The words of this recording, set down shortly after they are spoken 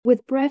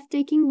With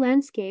breathtaking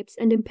landscapes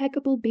and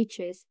impeccable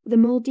beaches, the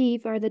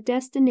Maldives are the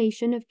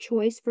destination of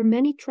choice for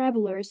many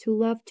travelers who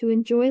love to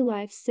enjoy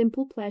life's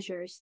simple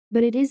pleasures.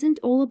 But it isn't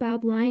all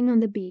about lying on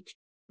the beach.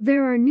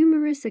 There are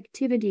numerous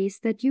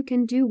activities that you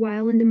can do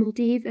while in the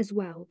Maldives as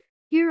well.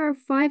 Here are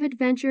 5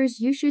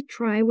 adventures you should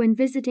try when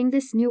visiting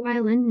this new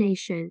island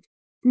nation.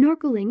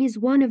 Snorkeling is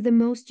one of the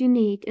most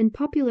unique and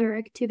popular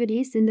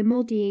activities in the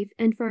Maldives,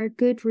 and for a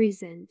good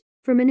reason.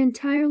 From an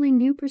entirely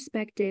new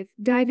perspective,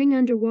 diving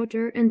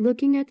underwater and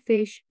looking at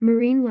fish,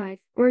 marine life,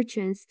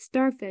 urchins,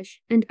 starfish,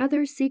 and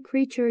other sea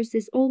creatures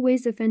is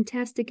always a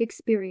fantastic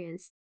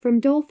experience. From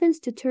dolphins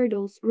to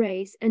turtles,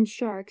 rays, and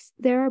sharks,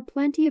 there are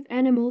plenty of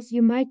animals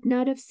you might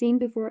not have seen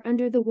before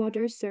under the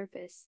water's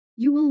surface.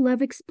 You will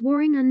love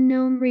exploring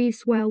unknown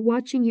reefs while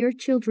watching your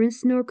children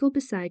snorkel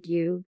beside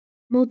you.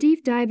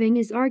 Maldives diving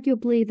is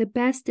arguably the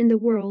best in the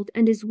world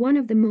and is one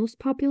of the most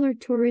popular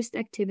tourist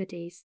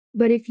activities.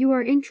 But if you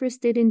are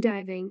interested in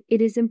diving,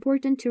 it is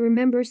important to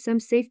remember some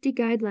safety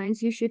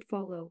guidelines you should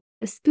follow.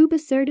 A scuba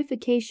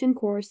certification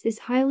course is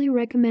highly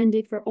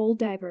recommended for all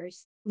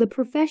divers. The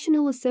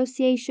Professional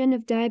Association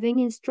of Diving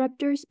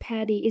Instructors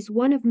 (PADI) is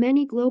one of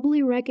many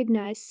globally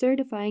recognized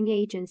certifying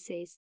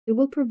agencies. It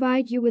will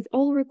provide you with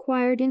all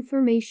required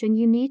information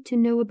you need to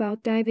know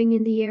about diving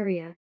in the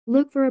area.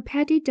 Look for a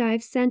PADI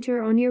dive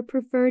center on your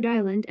preferred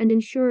island and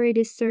ensure it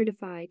is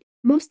certified.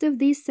 Most of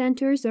these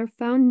centers are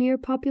found near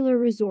popular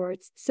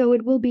resorts, so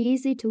it will be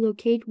easy to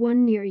locate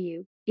one near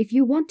you. If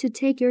you want to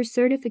take your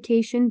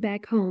certification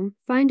back home,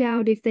 find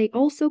out if they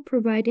also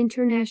provide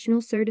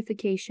international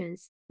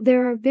certifications.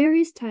 There are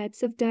various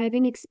types of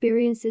diving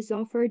experiences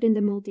offered in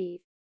the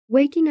Maldives.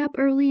 Waking up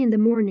early in the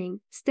morning,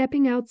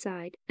 stepping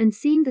outside, and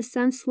seeing the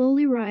sun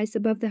slowly rise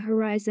above the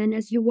horizon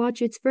as you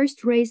watch its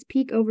first rays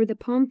peek over the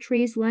palm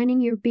trees lining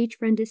your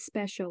beachfront is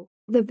special.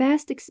 The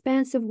vast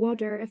expanse of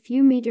water a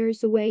few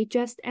meters away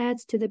just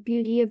adds to the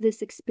beauty of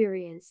this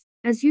experience.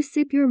 As you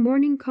sip your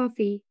morning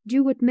coffee,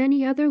 do what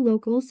many other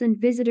locals and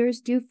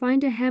visitors do: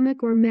 find a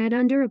hammock or mat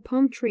under a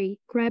palm tree,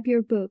 grab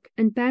your book,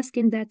 and bask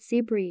in that sea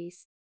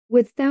breeze.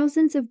 With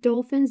thousands of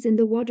dolphins in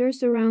the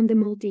waters around the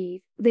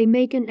Maldives, they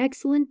make an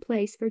excellent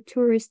place for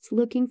tourists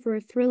looking for a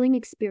thrilling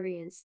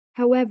experience.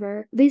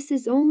 However, this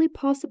is only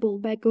possible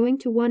by going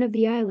to one of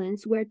the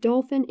islands where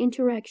dolphin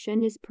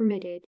interaction is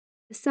permitted.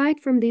 Aside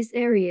from these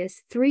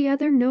areas, 3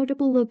 other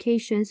notable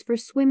locations for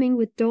swimming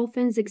with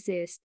dolphins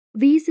exist.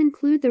 These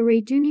include the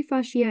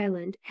Redunifashi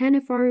Island,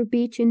 Hanafaru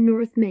Beach in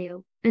North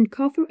Male, and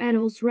Kofu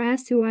Atolls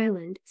Rasu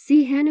Island.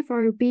 See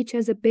Hanafaru Beach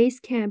as a base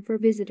camp for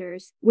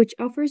visitors, which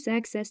offers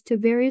access to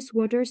various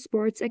water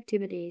sports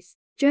activities.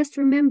 Just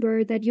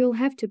remember that you'll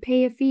have to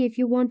pay a fee if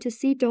you want to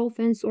see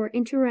dolphins or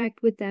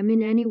interact with them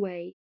in any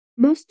way.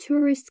 Most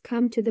tourists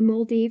come to the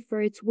Maldives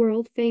for its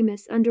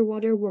world-famous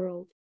underwater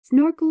world.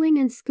 Snorkeling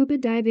and scuba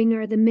diving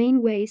are the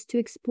main ways to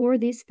explore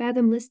these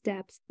fathomless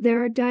depths.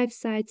 There are dive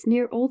sites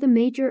near all the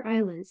major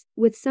islands,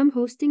 with some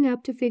hosting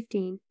up to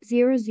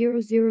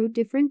 15,000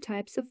 different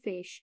types of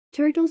fish.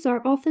 Turtles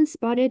are often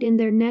spotted in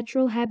their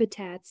natural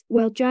habitats,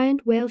 while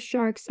giant whale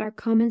sharks are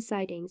common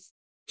sightings.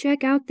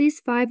 Check out these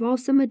 5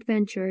 awesome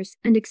adventures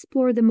and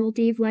explore the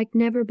Maldives like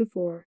never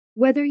before.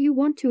 Whether you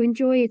want to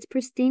enjoy its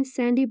pristine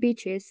sandy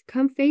beaches,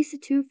 come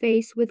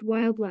face-to-face with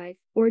wildlife,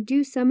 or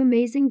do some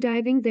amazing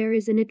diving, there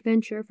is an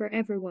adventure for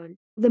everyone.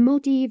 The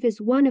Maldives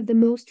is one of the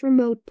most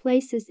remote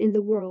places in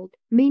the world,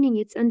 meaning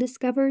its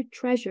undiscovered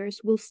treasures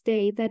will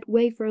stay that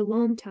way for a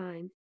long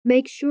time.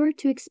 Make sure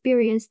to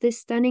experience this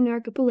stunning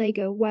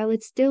archipelago while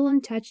it's still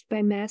untouched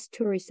by mass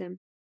tourism.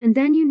 And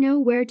then you know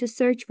where to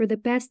search for the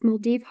best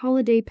Maldives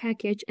holiday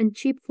package and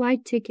cheap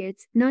flight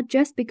tickets, not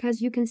just because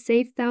you can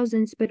save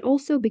thousands but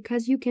also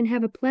because you can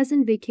have a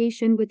pleasant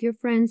vacation with your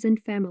friends and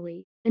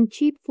family. And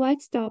Cheap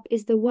Flight Stop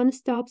is the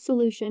one-stop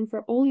solution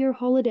for all your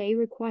holiday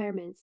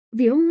requirements.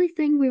 The only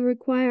thing we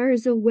require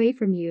is away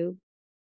from you.